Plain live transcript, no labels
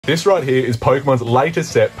This right here is Pokemon's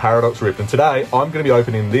latest set, Paradox Rift, and today I'm going to be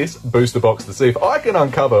opening this booster box to see if I can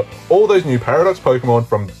uncover all those new Paradox Pokemon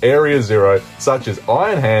from Area Zero, such as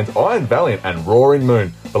Iron Hands, Iron Valiant, and Roaring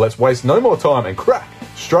Moon. But let's waste no more time and crack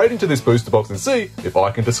straight into this booster box and see if I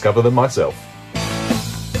can discover them myself.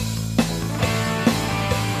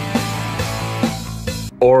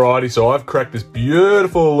 Alrighty, so I've cracked this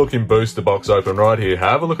beautiful looking booster box open right here.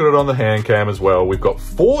 Have a look at it on the hand cam as well. We've got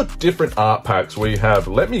 4 different art packs. We have,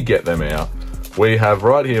 let me get them out. We have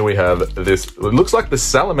right here, we have this, it looks like the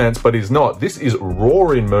Salamence, but it's not. This is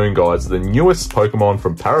Roaring Moon, guys, the newest Pokemon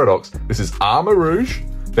from Paradox. This is Armor Rouge.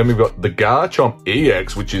 Then we've got the Garchomp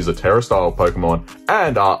EX, which is a Terra-style Pokemon,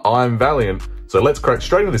 and our Iron Valiant. So let's crack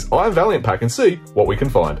straight into this Iron Valiant pack and see what we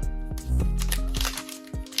can find.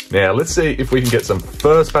 Now, let's see if we can get some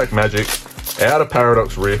first pack magic out of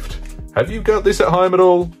Paradox Rift. Have you got this at home at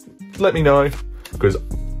all? Let me know, because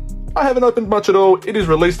I haven't opened much at all. It is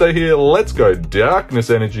release day here. Let's go. Darkness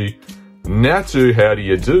Energy, Natu, how do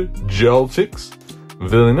you do? Joltix,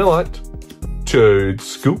 Vanillite,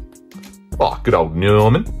 Toedscool, oh, good old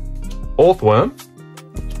Norman, Orthworm,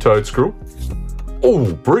 Toedscruel,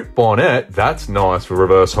 oh, Brute Bonnet, that's nice for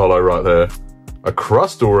reverse holo right there. A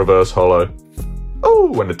Crustal reverse holo.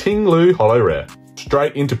 Oh, and a Tinglu holo rare.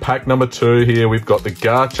 Straight into pack number 2 here, we've got the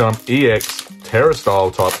Garchomp EX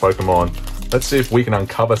Terra-style type Pokemon. Let's see if we can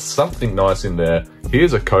uncover something nice in there.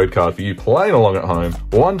 Here's a code card for you playing along at home.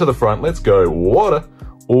 1 to the front, let's go. Water.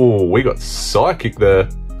 Oh, we got Psychic there.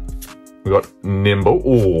 We got Nimble.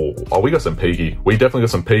 Oh, we got some Peaky. We definitely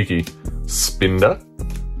got some Peaky. Spinder.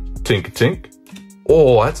 Tink.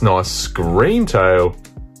 Oh, that's nice. Screamtail.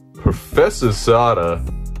 Professor Sada.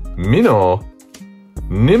 Minor.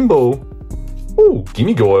 Nimble. Ooh,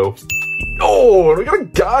 Gimme Goyle. Oh, we got a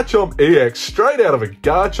Garchomp EX straight out of a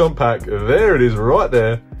Garchomp pack. There it is right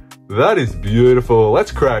there. That is beautiful.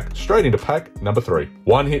 Let's crack straight into pack number 3.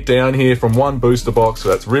 1 hit down here from 1 booster box, so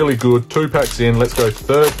that's really good. 2 packs in. Let's go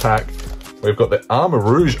 3rd pack. We've got the Armor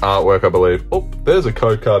Rouge artwork, I believe. Oh, there's a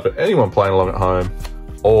code card for anyone playing along at home.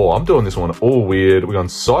 Oh, I'm doing this one all weird. We're on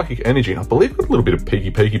Psychic Energy, and I believe we've got a little bit of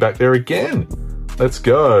Peaky back there again. Let's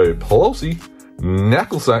go. Pulsey.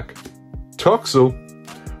 Knucklesack, Toxel,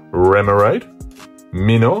 Remoraid,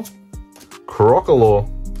 Minor,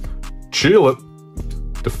 Crocodile, Tulip,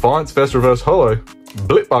 Defiance Vest Reverse Holo,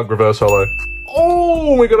 Blipbug Reverse Holo.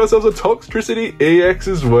 Oh, we got ourselves a Toxtricity EX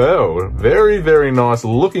as well. Very, very nice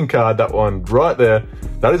looking card, that one right there.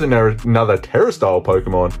 That is another Terra-style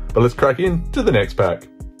Pokemon, but let's crack into the next pack.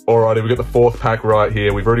 Alrighty, we've got the 4th pack right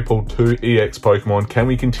here. We've already pulled 2 EX Pokemon. Can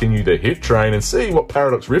we continue the hit train and see what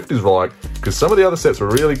Paradox Rift is like? Because some of the other sets were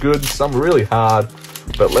really good, some really hard.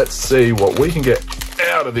 But let's see what we can get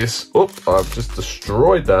out of this. Oh, I've just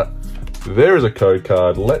destroyed that. There is a code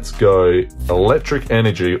card. Let's go. Electric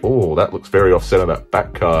Energy. Oh, that looks very off-center, that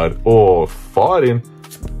back card. Oh, Fighting.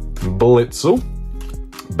 Blitzel.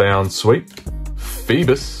 Bound Sweep.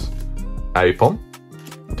 Phoebus. Apom.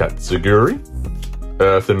 Tatsuguri.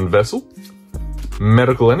 Earthen Vessel,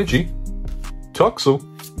 Medical Energy, Toxel,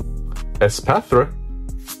 Espathra.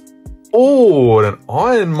 Oh, and an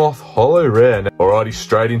Iron Moth holo rare. Alrighty,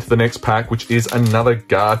 straight into the next pack, which is another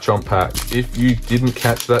Garchomp pack. If you didn't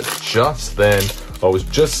catch that just then, I was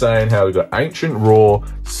just saying how we got Ancient Roar,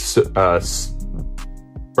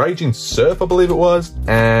 Raging Surf, I believe it was,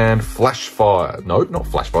 and Flash Fire. Nope, not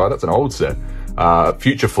Flash Fire, that's an old set.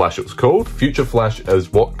 Future Flash it was called. Future Flash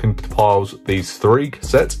is what compiles these 3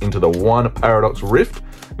 sets into the 1 Paradox Rift.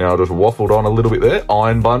 Now I just waffled on a little bit there.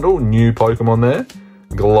 Iron Bundle, new Pokemon there.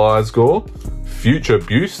 Gliscor, Future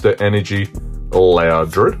Booster Energy,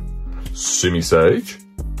 Loudred, Sumisage.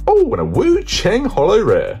 Oh, and a Wu Cheng holo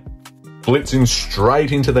rare. Blitzing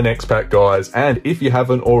straight into the next pack, guys, and if you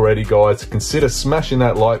haven't already, guys, consider smashing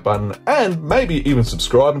that like button and maybe even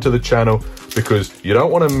subscribing to the channel, because you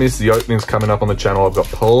don't want to miss the openings coming up on the channel. I've got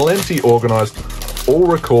plenty organized, all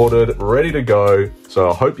recorded, ready to go,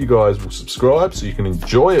 so I hope you guys will subscribe so you can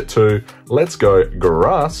enjoy it too. Let's go.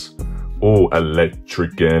 Grass. Oh,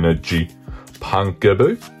 Electric Energy.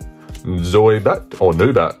 Punkaboo. Zoibat, or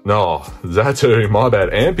Nubat, no, Zatu, my bad,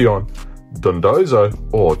 Ampion. Dondozo,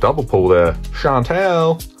 or double pull there,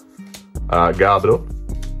 Chantal, Garbodor,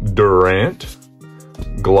 Durant,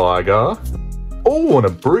 Gligar, oh, and a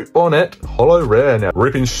Brute Bonnet holo rare. Now,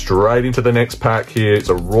 ripping straight into the next pack here, it's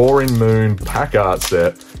a Roaring Moon pack art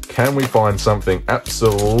set. Can we find something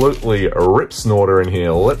absolutely rip snorter in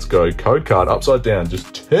here? Let's go. Code card upside down.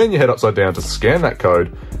 Just turn your head upside down to scan that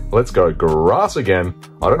code. Let's go. Grass again.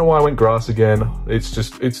 I don't know why I went grass again.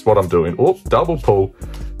 It's what I'm doing. Oh, double pull.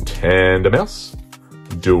 Tandemaus,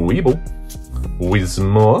 Dweeble,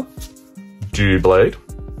 Whismur, Dewblade,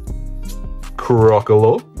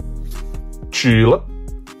 Crocodile, Tulip,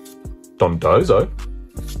 Dondozo.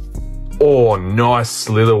 Oh, nice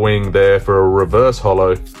Slitherwing there for a reverse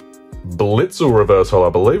holo. Blitzel reverse holo, I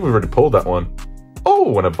believe we've already pulled that one.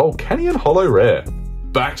 Oh, and a Volcanion holo rare.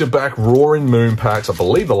 Back-to-back Roaring Moon packs. I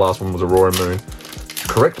believe the last one was a Roaring Moon.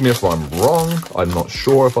 Correct me if I'm wrong. I'm not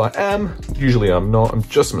sure if I am. Usually I'm not. I'm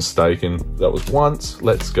just mistaken. That was once.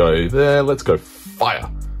 Let's go there. Let's go Fire.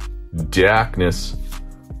 Darkness.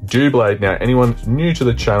 Doublade. Now, anyone new to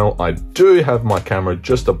the channel, I do have my camera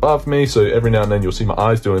just above me, so every now and then you'll see my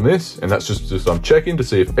eyes doing this, and that's just I'm checking to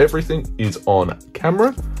see if everything is on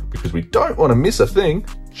camera, because we don't want to miss a thing,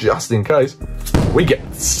 just in case we get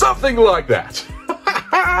something like that.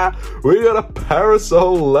 We got a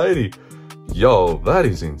Parasol Lady. Yo, that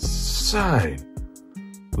is insane.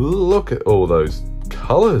 Look at all those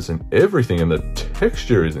colors and everything, and the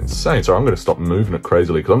texture is insane. So I'm going to stop moving it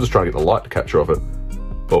crazily because I'm just trying to get the light to capture off it.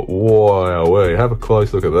 But wow, have a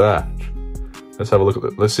close look at that. Let's have a look at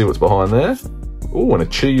it. Let's see what's behind there. Oh, and a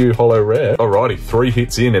Chiyu holo rare. Alrighty, 3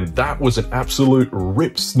 hits in, and that was an absolute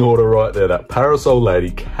rip snorter right there. That Parasol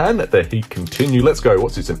Lady. Can the heat continue? Let's go.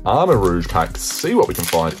 What's this? An Armor Rouge pack to see what we can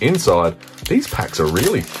find inside. These packs are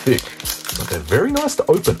really thick, but they're very nice to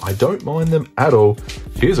open. I don't mind them at all.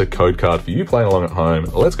 Here's a code card for you playing along at home.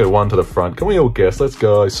 Let's go one to the front. Can we all guess? Let's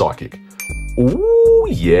go Psychic. Ooh,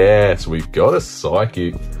 yes, we've got a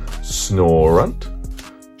Psychic. Snorunt,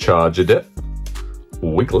 Chargeadet,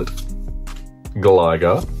 Wiglet,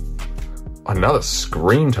 Gligar, another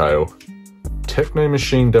Screamtail, Techno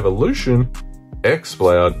Machine Devolution,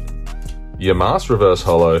 Exploud, Yamask Reverse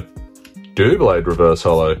Holo, Doublade Reverse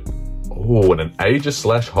Holo. Oh, and an Aegis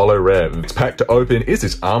 / Holo Rare. Next pack to open is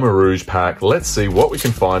this Armor Rouge pack. Let's see what we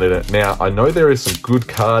can find in it. Now, I know there is some good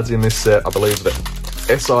cards in this set. I believe that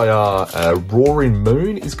SIR Roaring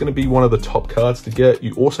Moon is going to be one of the top cards to get.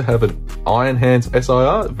 You also have an Iron Hands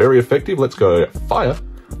SIR, very effective. Let's go Fire.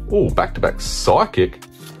 Oh, back-to-back Psychic.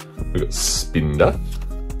 We've got Spinder,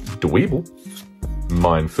 Dweeble,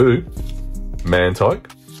 Mindfu,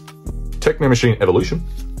 Mantike, Techno Machine Evolution,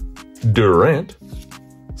 Durant,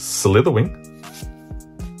 Slitherwing,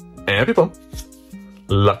 Ampipom,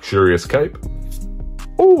 Luxurious Cape.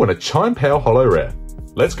 Oh, and a Chimepow holo rare.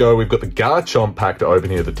 Let's go. We've got the Garchomp pack to open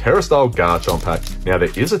here, the Terra-style Garchomp pack. Now, there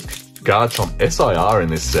is a Garchomp SIR in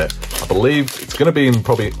this set. I believe it's going to be in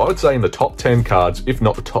probably, I would say, in the top 10 cards, if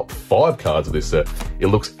not the top 5 cards of this set. It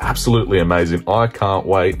looks absolutely amazing. I can't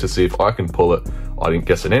wait to see if I can pull it. I didn't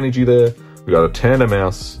guess an energy there. We got a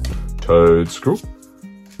Tandemaus, Toedscruel,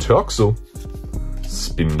 Toxel,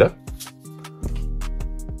 Spinder,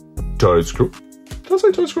 Toedscruel. Did I say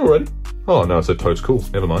Toedscruel already? Oh, no, I said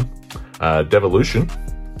Toedscool. Never mind. Devolution,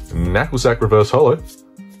 Knucklesack Reverse Holo,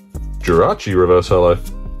 Jirachi Reverse Holo.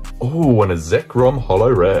 Oh, and a Zekrom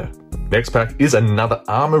holo rare. Next pack is another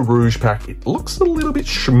Armor Rouge pack. It looks a little bit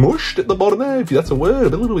smushed at the bottom there, if that's a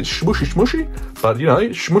word, a little bit smushy. But, you know,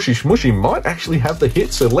 smushy might actually have the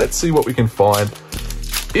hit, so let's see what we can find.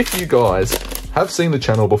 If you guys have seen the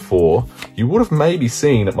channel before, you would have maybe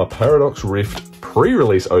seen my Paradox Rift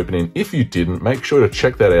pre-release opening. If you didn't, make sure to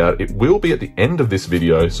check that out. It will be at the end of this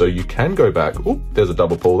video, so you can go back. Oh, there's a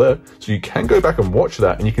double pull there. So you can go back and watch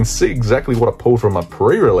that, and you can see exactly what I pulled from my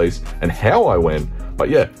pre-release and how I went. But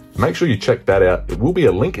yeah, make sure you check that out. It will be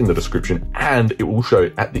a link in the description, and it will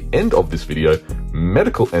show at the end of this video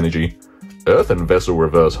Medical Energy, Earthen Vessel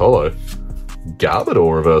Reverse Holo,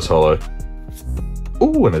 Garbodor Reverse Holo.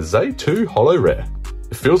 Ooh, and a Z2 holo rare.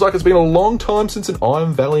 It feels like it's been a long time since an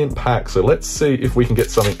Iron Valiant pack, so let's see if we can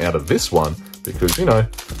get something out of this one, because, you know,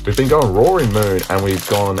 we've been going Roaring Moon and we've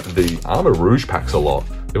gone the Armor Rouge packs a lot.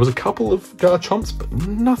 There was a couple of Garchomps, but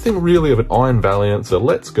nothing really of an Iron Valiant, so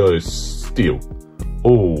let's go Steel.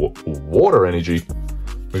 Oh, Water Energy.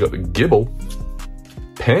 We got the Gibble,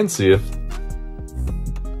 Pansear.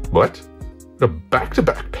 What? We got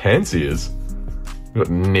back-to-back Pansears. We got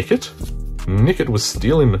Nickit. Nickit was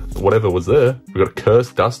stealing whatever was there. We got a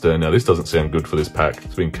Cursed Duster. Now, this doesn't sound good for this pack.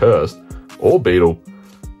 It's been cursed. Or Beetle.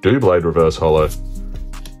 Doublade Reverse Holo.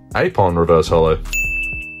 Apon Reverse Holo.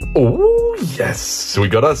 Oh, yes! So we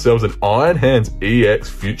got ourselves an Iron Hands EX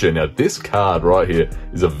Future. Now, this card right here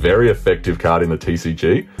is a very effective card in the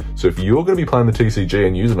TCG. So if you're going to be playing the TCG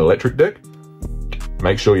and use an electric deck,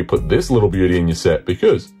 make sure you put this little beauty in your set,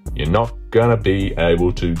 because you're not going to be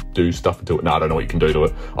able to do stuff to it. No, I don't know what you can do to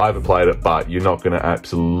it. I haven't played it, but you're not going to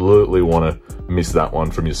absolutely want to miss that one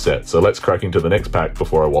from your set. So let's crack into the next pack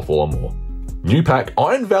before I waffle on more. New pack,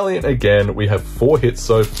 Iron Valiant again. We have 4 hits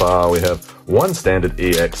so far. We have 1 standard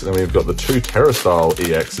EX, and then we've got the 2 Terra-style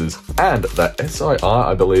EXs, and that SIR,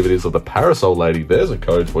 I believe it is, of the Parasol Lady. There's a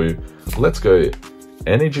code for you. Let's go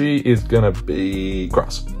Energy is gonna be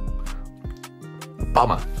grass.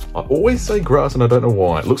 Bummer. I always say grass and I don't know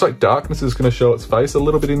why. It looks like darkness is gonna show its face a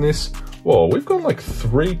little bit in this. Whoa, we've got like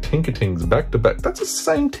 3 Tinkertings back to back. That's the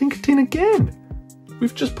same Tinkerting again.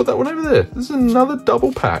 We've just put that one over there. This is another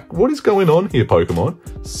double pack. What is going on here, Pokemon?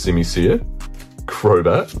 Simisear,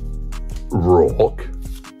 Crobat, Rock,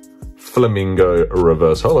 Flamingo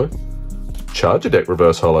Reverse Holo, Charger Deck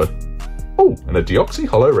Reverse Holo. Oh, and a Deoxys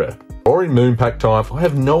Holo Rare. Orange Moon pack time. I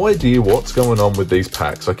have no idea what's going on with these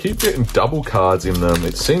packs. I keep getting double cards in them.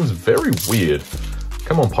 It seems very weird.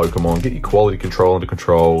 Come on, Pokemon, get your quality control under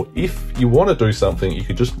control. If you want to do something, you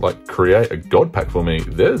could just like create a god pack for me. I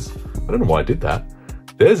don't know why I did that.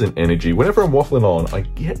 There's an energy. Whenever I'm waffling on, I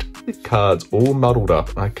get the cards all muddled up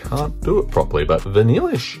and I can't do it properly, but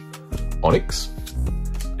Vanillish, Onix,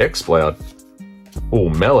 Exploud. Oh,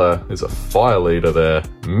 Mela is a fire leader there.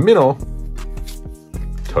 Minnow,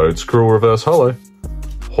 Toedscruel Reverse Holo,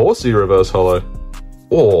 Horsey Reverse Holo.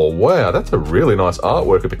 Oh, wow, that's a really nice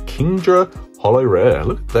artwork of a Kingdra Holo Rare.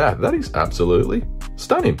 Look at that. That is absolutely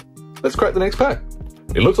stunning. Let's crack the next pack.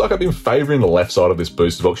 It looks like I've been favouring the left side of this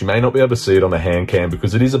booster box. You may not be able to see it on the hand cam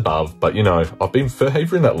because it is above, but you know, I've been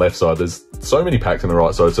favouring that left side. There's so many packs on the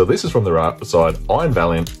right side, so this is from the right side. I'm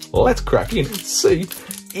Valiant. Let's crack in and see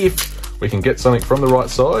if we can get something from the right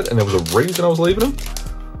side, and there was a reason I was leaving them.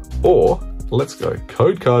 Or, let's go.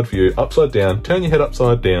 Code card for you, upside down. Turn your head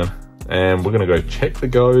upside down, and we're going to go check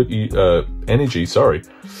the energy, sorry.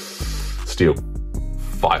 Steel.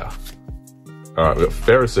 Fire. Alright, we've got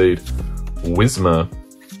Ferroseed, Whismur,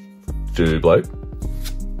 Doublade,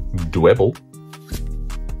 Dwebble.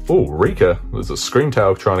 Oh, Rika. There's a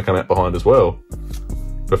Screamtail trying to come out behind as well.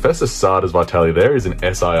 Professor Sada's Vitality. There is an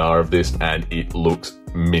SIR of this and it looks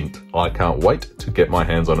mint. I can't wait to get my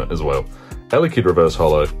hands on it as well. Elekid Reverse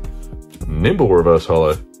Holo, Nimble Reverse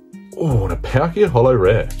Holo. Oh, and a Palkia Holo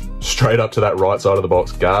Rare. Straight up to that right side of the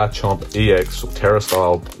box. Garchomp EX Terra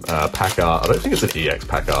Style pack art. I don't think it's an EX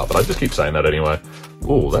pack art, but I just keep saying that anyway.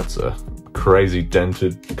 Oh, that's a crazy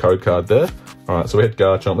dented code card there. Alright, so we had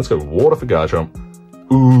Garchomp. Let's go water for Garchomp.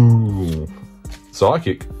 Ooh.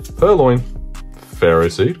 Psychic, Purloin,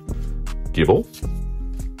 Ferroseed, Gibble,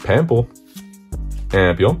 Pample,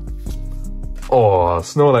 Ampion. Oh,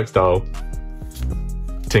 Snorlax Dale,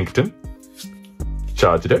 Tinkerton,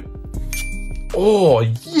 Charger Deck. Oh,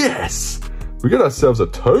 yes! We got ourselves a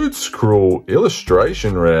Toedscruel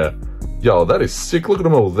illustration rare. Yo, that is sick. Look at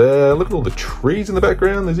them all there. Look at all the trees in the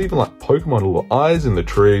background. There's even like Pokemon little eyes in the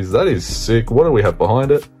trees. That is sick. What do we have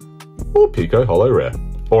behind it? Oh, Pico Holo Rare.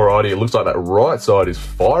 Alrighty, it looks like that right side is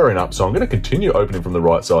firing up, so I'm going to continue opening from the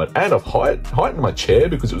right side. And I've heightened my chair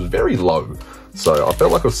because it was very low. So I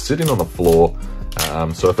felt like I was sitting on the floor.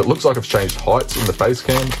 So if it looks like I've changed heights in the face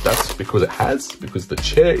cam, that's because it has, because the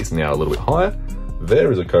chair is now a little bit higher.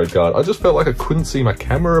 There is a code card. I just felt like I couldn't see my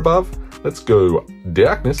camera above. Let's go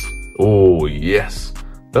Darkness. Oh, yes.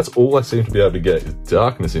 That's all I seem to be able to get is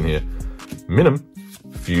darkness in here. Minim,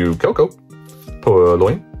 Fuecoco,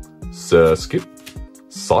 Purloin, Surskip,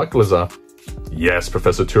 Cyclizar. Yes,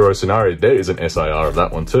 Professor Turo Scenario. There is an SIR of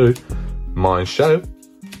that one too. Mind Shadow,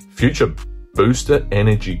 Future Booster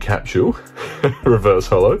Energy Capsule, Reverse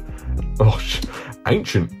Holo. Oh,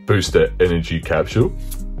 Ancient Booster Energy Capsule.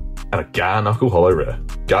 And a Garknuckle Holo Rare.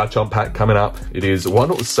 Garchomp pack coming up. It is one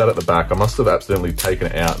that was sat at the back. I must have accidentally taken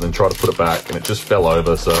it out and then tried to put it back and it just fell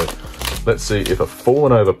over. So let's see if a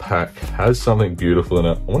fallen over pack has something beautiful in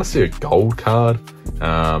it. I want to see a gold card.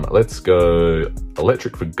 Let's go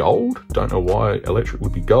electric for gold. Don't know why electric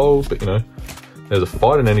would be gold, but you know. There's a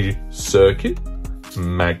Fight and Energy Circuit,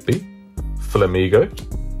 Magby, Flamigo,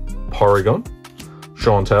 Porygon,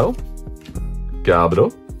 Chantel,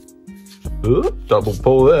 Garbodor. Double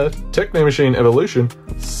pull there. Techno Machine Evolution,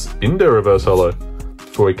 Spinder Reverse Holo,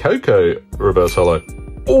 Fuecoco Reverse Holo.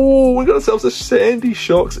 Oh, we got ourselves a Sandy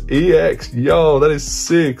Shocks EX. Yo, that is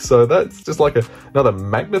sick. So that's just like another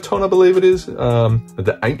Magneton, I believe it is.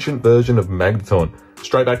 The ancient version of Magneton.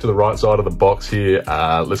 Straight back to the right side of the box here.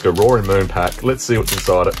 Let's go Roaring Moon pack. Let's see what's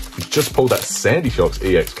inside it. We just pulled that Sandy Shocks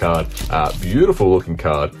EX card. Beautiful looking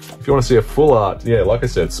card. If you want to see a full art, yeah, like I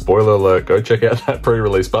said, spoiler alert, go check out that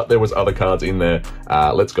pre-release, but there was other cards in there.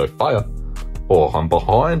 Let's go Fire. Oh, I'm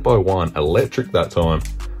behind by one. Electric that time.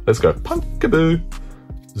 Let's go Punkaboo,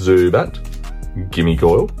 Zubat,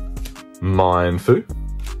 Gimmighoil, Mindfu,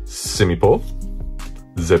 Simipour,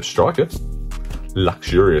 Zebstrika,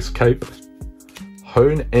 Luxurious Cape,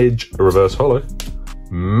 Hone Edge Reverse Holo,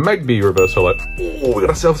 Magby Reverse Holo. Oh, we got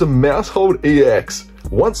ourselves a Mousehold EX.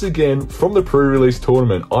 Once again, from the pre-release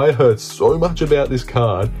tournament, I heard so much about this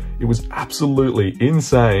card. It was absolutely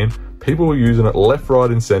insane. People were using it left, right,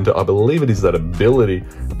 and center. I believe it is that ability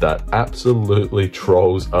that absolutely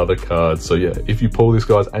trolls other cards. So yeah, if you pull this,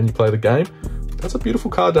 guys, and you play the game, that's a beautiful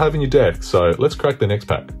card to have in your deck. So let's crack the next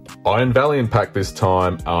pack. Iron Valiant pack this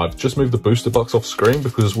time. I've just moved the booster box off screen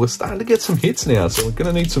because we're starting to get some hits now, so we're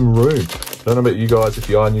gonna need some room. I don't know about you guys, if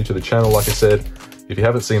you are new to the channel, like I said, if you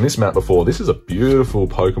haven't seen this map before, this is a beautiful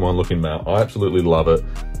Pokemon looking map. I absolutely love it.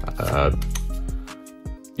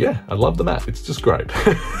 Yeah, I love the map. It's just great.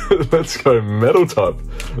 Let's go Metal type.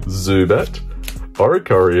 Zubat,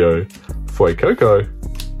 Oricorio, Fuecoco,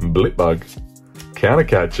 Blipbug,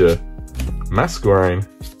 Countercatcher, Masquerain,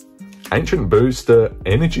 Ancient Booster,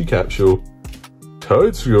 Energy Capsule,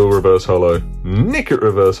 Toedscool Reverse Holo, Nickit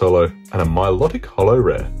Reverse Holo, and a Milotic Holo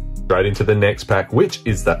Rare. Straight into the next pack, which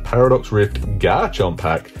is that Paradox Rift Garchomp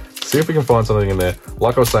pack. See if we can find something in there.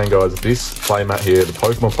 Like I was saying, guys, this playmat here, the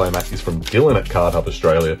Pokemon playmat, is from Dylan at Card Hub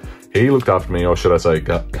Australia. He looked after me, or should I say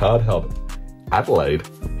Card Hub Adelaide.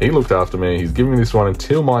 He looked after me. He's giving me this one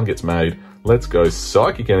until mine gets made. Let's go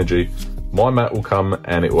Psychic Energy. My mat will come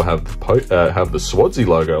and it will have the Swadsy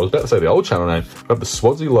logo. I was about to say the old channel name. Have the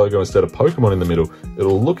Swadsy logo instead of Pokemon in the middle.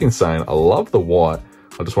 It'll look insane. I love the white.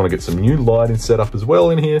 I just want to get some new lighting set up as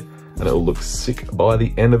well in here, and it'll look sick by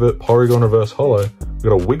the end of it. Porygon Reverse Holo. We've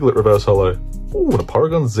got a Wiglet Reverse Holo. Ooh, and a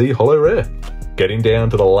Porygon Z Holo Rare. Getting down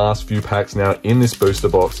to the last few packs now in this booster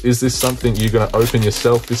box. Is this something you're going to open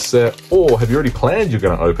yourself this set, or have you already planned you're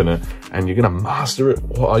going to open it and you're going to master it?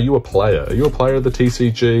 Or are you a player? Are you a player of the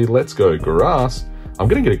TCG? Let's go Grass. I'm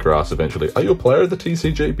going to get a Grass eventually. Are you a player of the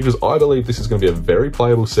TCG? Because I believe this is going to be a very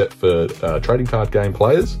playable set for trading card game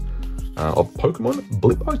players. Of Pokemon,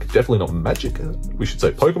 Blipbug, definitely not Magic, we should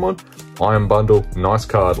say Pokemon. Iron Bundle, nice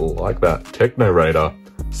card like that. Techno Radar,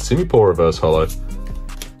 Simipour Reverse Holo,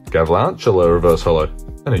 Gavlantula Reverse Holo,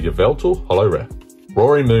 and a Yveltal Holo Rare.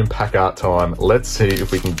 Roaring Moon pack art time. Let's see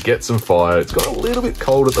if we can get some fire. It's got a little bit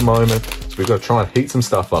cold at the moment, so we've got to try and heat some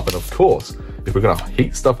stuff up. And of course, if we're going to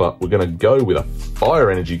heat stuff up, we're going to go with a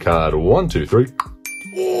Fire Energy card. 1, 2, 3.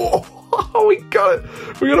 Oh, we got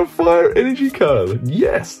it. We got a Fire Energy card.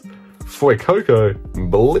 Yes. Fuecoco,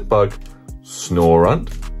 Blipbug, Snorunt,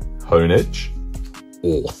 Honedge,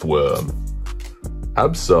 Orthworm.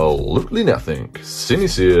 Absolutely nothing.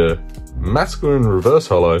 Sinisear, Masculine Reverse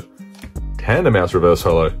Holo, Tandemaus Reverse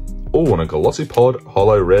Holo. Oh, and a Glossipod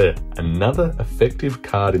Holo Rare. Another effective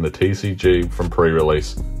card in the TCG from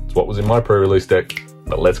pre-release. It's what was in my pre-release deck,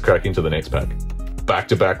 but let's crack into the next pack.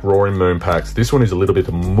 Back-to-back Roaring Moon packs. This one is a little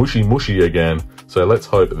bit mushy again, so let's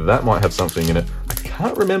hope that might have something in it. I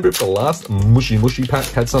can't remember if the last mushy pack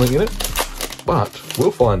had something in it, but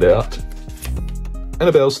we'll find out. And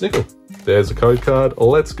a Bell Snickle. There's a code card.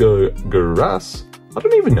 Let's go Grass. I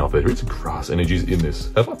don't even know if there is Grass energies in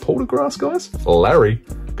this. Have I pulled a Grass, guys? Larry,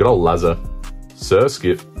 good old Lazar,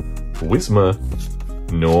 Surskit, Whismur,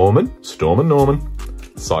 Norman, Storm and Norman,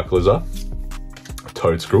 Cyclizar,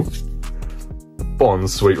 Toedscool, Bond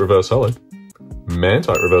Sweet Reverse Holo,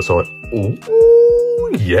 Mantite Reverse Holo.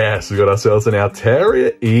 Ooh, yes, we got ourselves an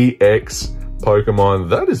Altaria EX Pokemon.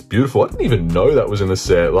 That is beautiful. I didn't even know that was in the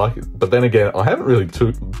set. But then again, I haven't really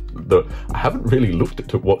looked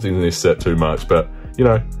at what's in this set too much. But you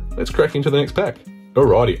know, let's crack into the next pack.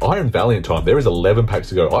 Alrighty, Iron Valiant time. There is 11 packs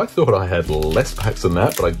to go. I thought I had less packs than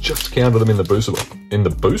that, but I just counted them in the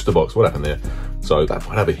booster box. What happened there? So that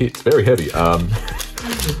might have a hit. It's very heavy.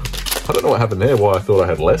 I don't know what happened there, why I thought I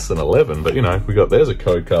had less than 11, but you know, there's a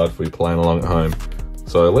code card for you playing along at home.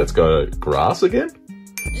 So let's go Grass again.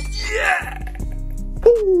 Yeah!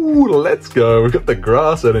 Ooh, let's go. We've got the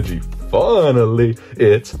Grass energy. Finally,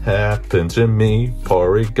 it's happened to me.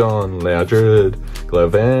 Porygon, Loudred,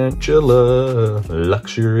 Glavantula,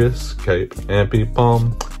 Luxurious Cape,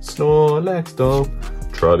 Ampipom, Snorlax Dome,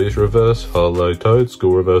 Trubbish Reverse Holo,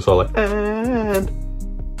 Toedscool Reverse Holo, and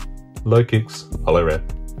Low Kicks Holo Rare.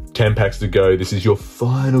 10 packs to go. This is your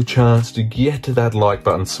final chance to get to that like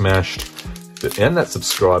button smashed and that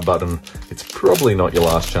subscribe button. It's probably not your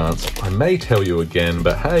last chance. I may tell you again,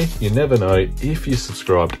 but hey, you never know. If you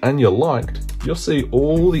subscribed and you liked, you'll see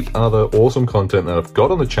all the other awesome content that I've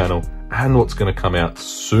got on the channel and what's going to come out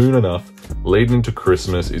soon enough leading into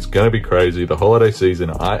Christmas. It's going to be crazy. The holiday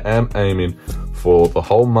season, I am aiming for the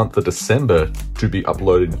whole month of December to be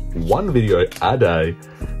uploading one video a day.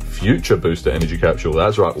 Future Booster Energy Capsule.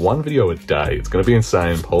 That's right, one video a day. It's going to be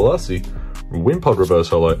insane. Polacy, Wimpod Reverse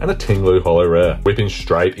Holo, and a Tinglu Holo Rare. Whipping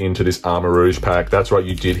straight into this Armor Rouge pack. That's right,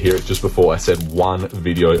 you did hear it just before. I said one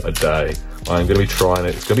video a day. I'm going to be trying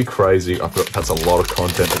it. It's going to be crazy. That's a lot of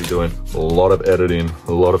content to be doing. A lot of editing,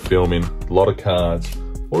 a lot of filming, a lot of cards.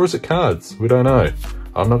 Or is it cards? We don't know.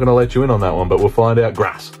 I'm not going to let you in on that one, but we'll find out.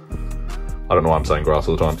 Grass. I don't know why I'm saying grass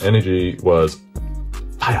all the time. Energy was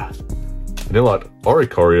fire. Vanillite,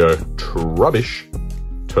 Oricorio, Trubbish,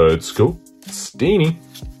 Toadstool, Steenie,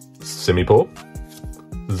 Simipour,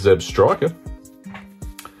 Zeb Striker,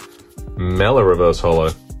 Mela Reverse Holo,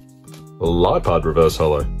 Lipard Reverse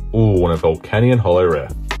Holo. Ooh, and a Volcanion Holo Rare.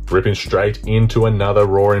 Ripping straight into another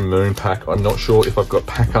Roaring Moon pack. I'm not sure if I've got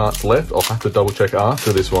pack arts left. I'll have to double check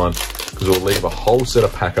after this one, because we'll leave a whole set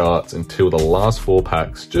of pack arts until the last 4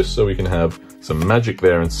 packs, just so we can have some magic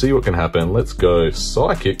there and see what can happen. Let's go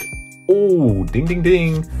Psychic. Ooh, ding ding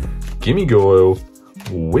ding. Gimme Goyle,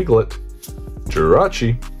 Wiglet,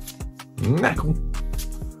 Jirachi, Knackle,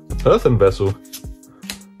 Earthen Vessel,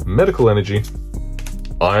 Medical Energy,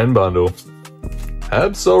 Iron Bundle,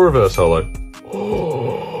 Absol Reverse Holo.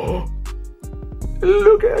 Oh,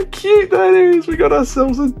 look how cute that is. We got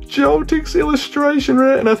ourselves a Joltix illustration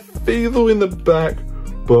rare and a Thievul in the back.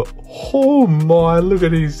 But oh my, look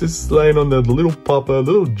at he's just laying on the little pupper,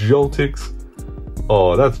 little Joltix.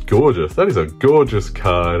 Oh, that's gorgeous. That is a gorgeous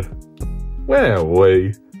card.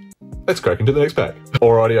 Wowee. Let's crack into the next pack.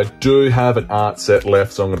 Alrighty, I do have an art set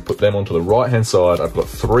left, so I'm going to put them onto the right-hand side. I've got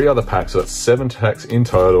 3 other packs, so that's 7 packs in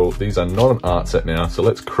total. These are not an art set now, so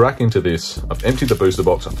let's crack into this. I've emptied the booster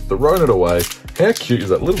box, I've thrown it away. How cute is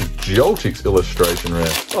that little Joltix illustration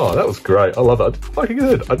rare? Oh, that was great. I love that. Fucking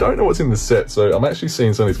good. I don't know what's in this set, so I'm actually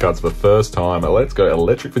seeing some of these cards for the first time. Let's go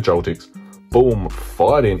Electric for Joltix. Boom.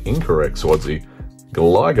 Fight in Incorrect Swadsy.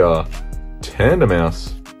 Gligar.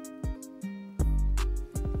 Tandemaus.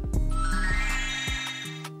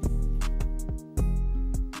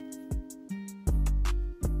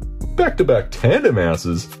 Back-to-back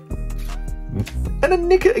Tandemouses. And a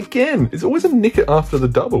Nicker again. There's always a Nicker after the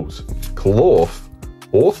doubles. Clorf,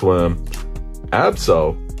 Orthworm,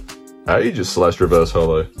 Absol, Aegis / Reverse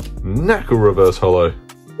Holo, Knackle Reverse Holo,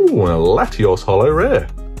 ooh, and a Latios Holo Rare.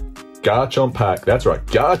 Garchomp pack, that's right,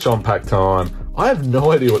 Garchomp pack time. I have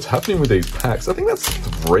no idea what's happening with these packs. I think that's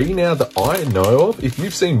 3 now that I know of. If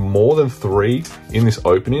you've seen more than 3 in this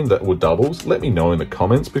opening that were doubles, let me know in the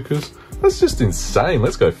comments, because that's just insane.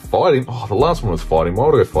 Let's go Fighting. Oh, the last one was Fighting. Why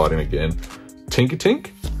would I go Fighting again?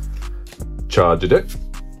 Tinkertink, Chargedeck,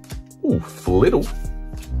 ooh, Flittle,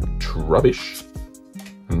 Trubbish,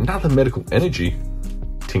 another Medical Energy,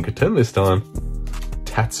 Tinkerton this time,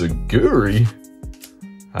 Tatsuguri,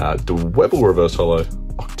 Dwebble Reverse Holo,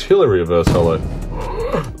 Octillery Reverse Holo,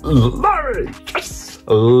 Larry, yes!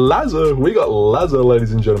 Lazar, we got Lazar,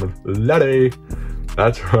 ladies and gentlemen, Larry.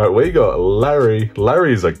 That's right, we got Larry.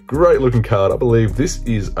 Larry is a great looking card. I believe this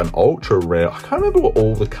is an ultra rare. I can't remember what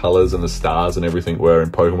all the colors and the stars and everything were in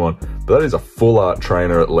Pokemon, but that is a full art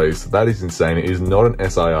trainer at least. That is insane. It is not an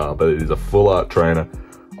SIR, but it is a full art trainer.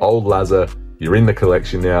 Old Lazar, you're in the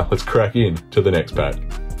collection now. Let's crack in to the next pack.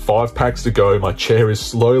 5 packs to go. My chair is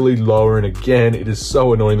slowly lowering again. It is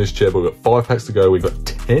so annoying, this chair, but we've got 5 packs to go. We've got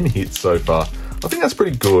 10 hits so far. I think that's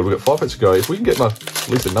pretty good. We've got 5 packs to go. If we can get at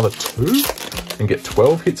least another 2 and get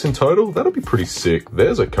 12 hits in total, that'll be pretty sick.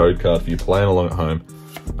 There's a code card for you playing along at home.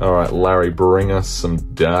 All right, Larry, bring us some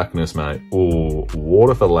darkness, mate. Ooh,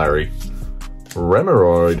 water for Larry.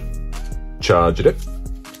 Remoraid, Chargedeck,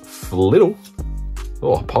 Flittle.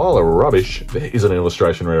 Oh, a pile of rubbish. There is an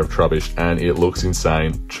illustration rare of Trubbish, and it looks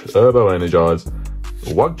insane. Turbo Energize,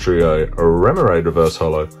 Wugtrio, Remoraid Reverse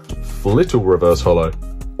Holo, Flittle Reverse Holo.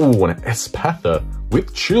 Ooh, and an Espatha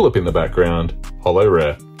with Tulip in the background. Holo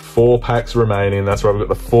Rare. 4 packs remaining. That's right, we've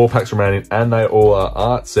got the 4 packs remaining, and they all are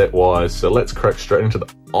art set wise. So let's crack straight into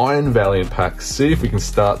the Iron Valiant pack. See if we can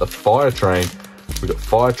start the Fire Train. We've got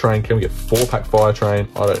Fire Train. Can we get 4-pack Fire Train?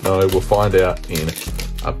 I don't know. We'll find out in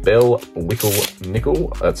a Bell Wickle Nickel.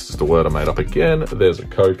 That's just a word I made up again. There's a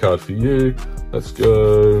code card for you. Let's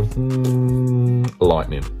go.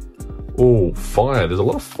 Lightning. Oh, fire. There's a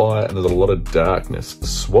lot of fire and there's a lot of darkness.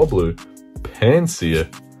 Swablu,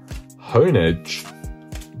 Pansear, Honedge,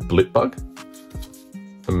 Blipbug,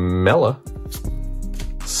 Mela,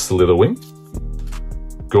 Slitherwing,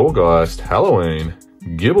 Gorgeist, Halloween,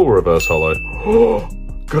 Gibble Reverse Holo. Oh,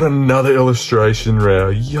 got another illustration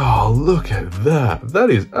rare. Yo, look at that. That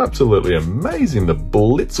is absolutely amazing. The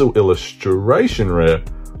Blitzel illustration rare.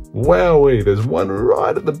 Wowee, there's one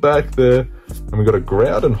right at the back there. And we've got a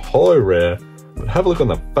Groudon Holo rare. But have a look on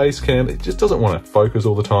the face cam. It just doesn't want to focus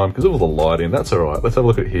all the time because of all the lighting. That's all right. Let's have a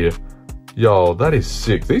look at here. Yo, that is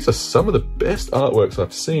sick. These are some of the best artworks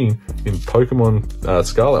I've seen in Pokemon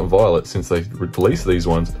Scarlet and Violet since they released these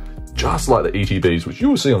ones. Just like the ETBs, which you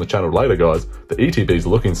will see on the channel later, guys. The ETBs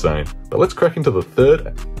look insane. But let's crack into the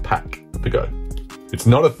 3rd pack to go. It's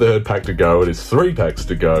not a 3rd pack to go, it is 3 packs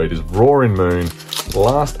to go. It is Roaring Moon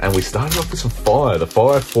last, and we started off with some fire. The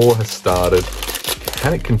Fire 4 has started.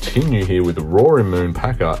 can it continue here with the Roaring Moon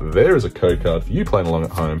pack art? There is a code card for you playing along at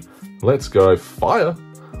home. Let's go Fire.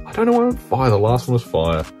 I don't know why I went Fire. The last one was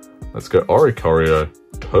Fire. Let's go Oricorio,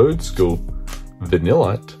 Toadstool,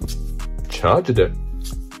 Vanillite, Chargedet,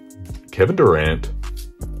 Kevin Durant,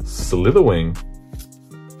 Slitherwing,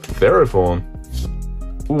 Ferrothorn.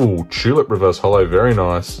 Ooh, Tulip Reverse Holo, very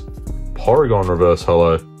nice. Porygon Reverse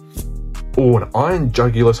Holo. Ooh, an Iron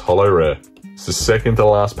Jugulus Holo Rare. It's the second to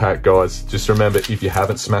last pack, guys. Just remember, if you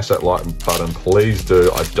haven't smashed that like button, please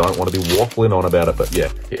do. I don't want to be waffling on about it, but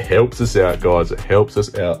yeah, it helps us out, guys. It helps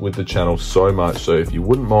us out with the channel so much. So if you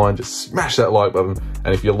wouldn't mind, just smash that like button.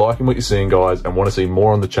 And if you're liking what you're seeing, guys, and want to see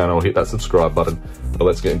more on the channel, hit that subscribe button. But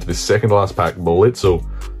let's get into this second to last pack. Blitzel,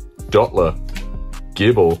 Dottler,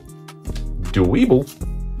 Gibble, Dweeble,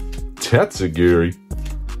 Tatsugiri.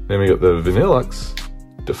 Then we got the Vanillux,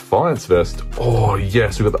 Defiance Vest. Oh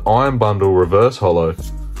yes, we got the Iron Bundle Reverse Holo,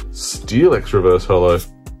 Steelix Reverse Holo.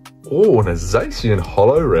 Oh, an Azacian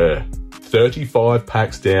Holo Rare. 35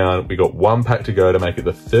 packs down. We got one pack to go to make it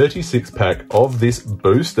the 36 pack of this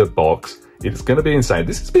booster box. It's going to be insane.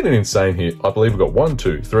 This has been an insane hit. I believe we've got 1,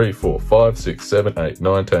 2, 3, 4, 5, 6, 7, 8,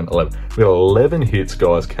 9, 10, 11. We've got 11 hits,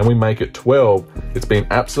 guys. Can we make it 12? It's been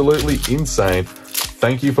absolutely insane.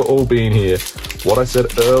 Thank you for all being here. What I said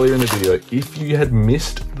earlier in the video, if you had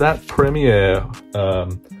missed that premiere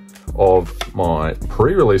of my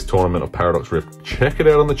pre-release tournament of Paradox Rift, check it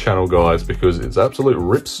out on the channel, guys, because it's absolute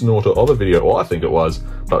rip snorter of a video. Well, I think it was.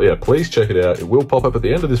 But yeah, please check it out. It will pop up at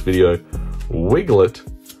the end of this video. Wiglet,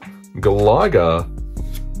 Gligar,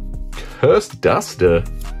 Cursed Duster,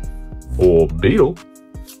 Orbeetle,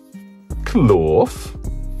 Clorf,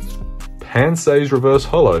 Pansage Reverse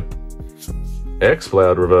Holo,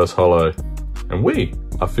 Exploud Reverse Holo, and we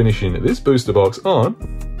are finishing this booster box on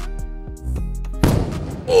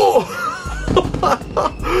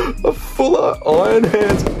a Fuller Iron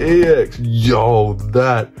Hands EX. Yo,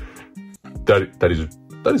 that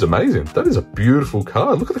is amazing. That is a beautiful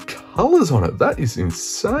card. Look at the colors on it. That is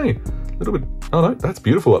insane. A little bit. Oh no, that's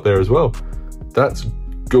beautiful up there as well. That's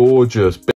gorgeous.